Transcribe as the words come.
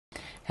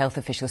Health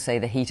officials say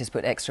the heat has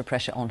put extra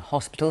pressure on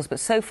hospitals,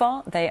 but so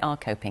far they are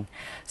coping.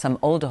 Some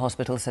older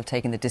hospitals have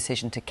taken the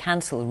decision to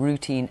cancel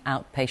routine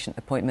outpatient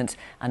appointments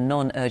and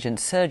non-urgent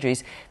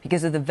surgeries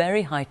because of the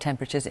very high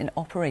temperatures in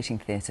operating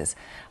theatres.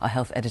 Our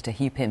health editor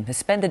Hugh Pym has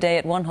spent the day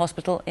at one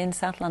hospital in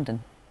South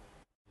London.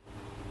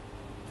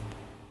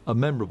 A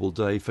memorable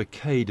day for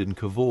Cade and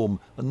Cavorm,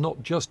 and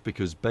not just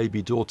because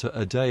baby daughter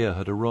Adea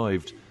had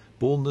arrived.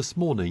 Born this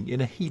morning in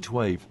a heat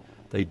wave,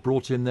 they'd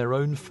brought in their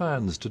own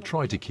fans to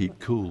try to keep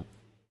cool.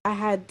 I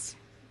had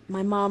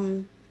my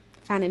mum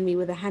fanning me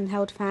with a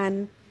handheld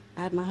fan.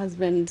 I had my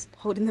husband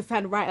holding the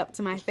fan right up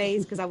to my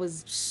face because I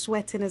was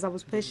sweating as I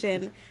was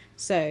pushing.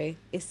 So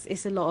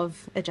it's a lot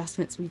of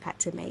adjustments we've had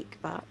to make,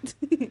 but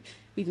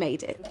we've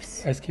made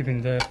it.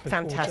 Housekeeping there.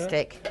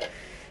 Fantastic.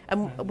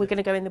 And we're going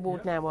to go in the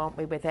ward now, aren't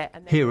we, with it?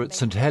 Here at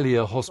St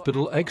Helier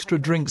Hospital, extra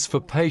drinks for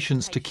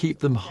patients to keep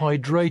them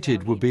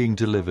hydrated were being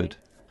delivered.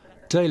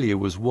 Dahlia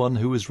was one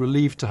who was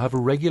relieved to have a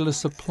regular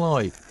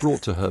supply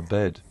brought to her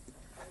bed.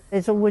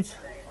 There's always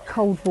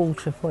cold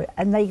water for it,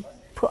 and they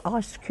put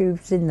ice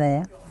cubes in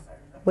there.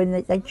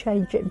 When they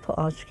change it and put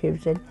ice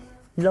cubes in.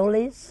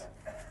 Lollies,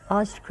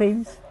 ice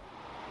creams.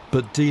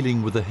 But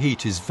dealing with the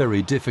heat is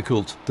very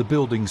difficult. The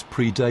buildings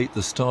predate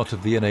the start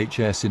of the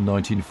NHS in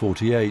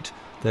 1948.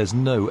 There's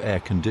no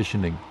air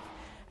conditioning.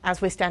 As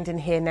we're standing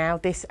here now,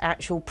 this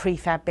actual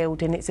prefab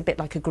building, it's a bit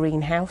like a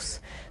greenhouse.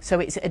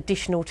 So it's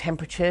additional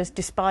temperatures,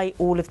 despite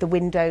all of the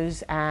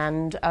windows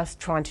and us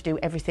trying to do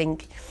everything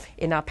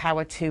in our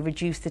power to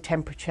reduce the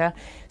temperature.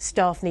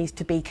 Staff needs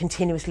to be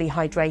continuously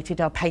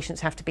hydrated. Our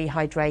patients have to be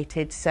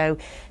hydrated. So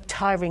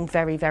tiring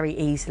very, very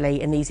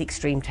easily in these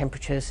extreme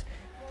temperatures.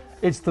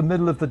 It's the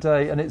middle of the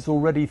day and it's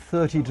already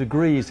 30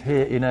 degrees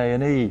here in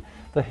A&E.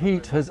 The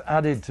heat has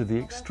added to the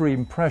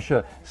extreme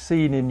pressure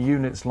seen in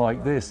units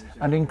like this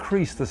and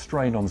increased the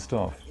strain on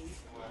staff.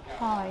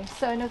 Hi,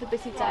 so another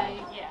busy day.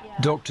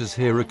 Doctors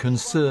here are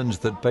concerned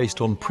that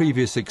based on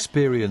previous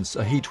experience,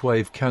 a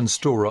heatwave can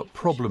store up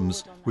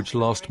problems which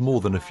last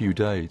more than a few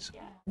days.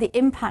 The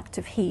impact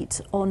of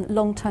heat on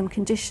long-term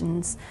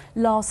conditions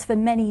lasts for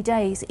many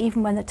days,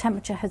 even when the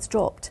temperature has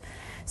dropped.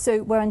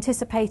 So we're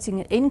anticipating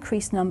an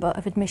increased number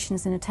of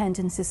admissions and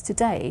attendances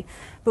today,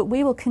 but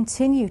we will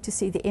continue to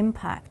see the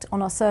impact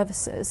on our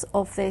services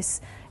of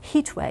this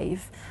heat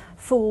wave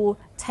for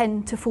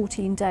 10 to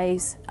 14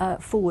 days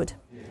forward.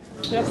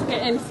 Just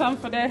getting some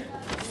for the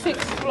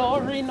 6th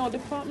floor renal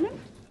department.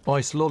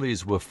 Ice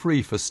lollies were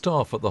free for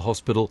staff at the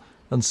hospital,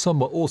 and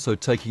some were also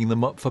taking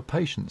them up for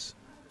patients.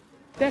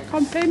 They're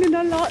complaining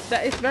a lot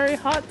that it's very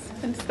hot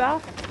and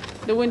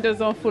stuff. The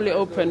windows aren't fully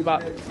open,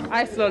 but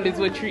ice lollies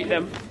will treat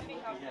them.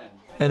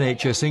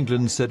 NHS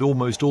England said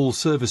almost all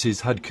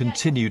services had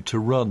continued to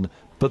run,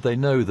 but they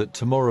know that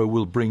tomorrow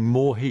will bring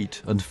more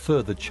heat and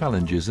further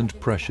challenges and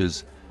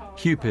pressures.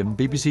 Hugh Pym,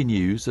 BBC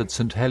News at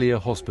St Helier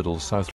Hospital, South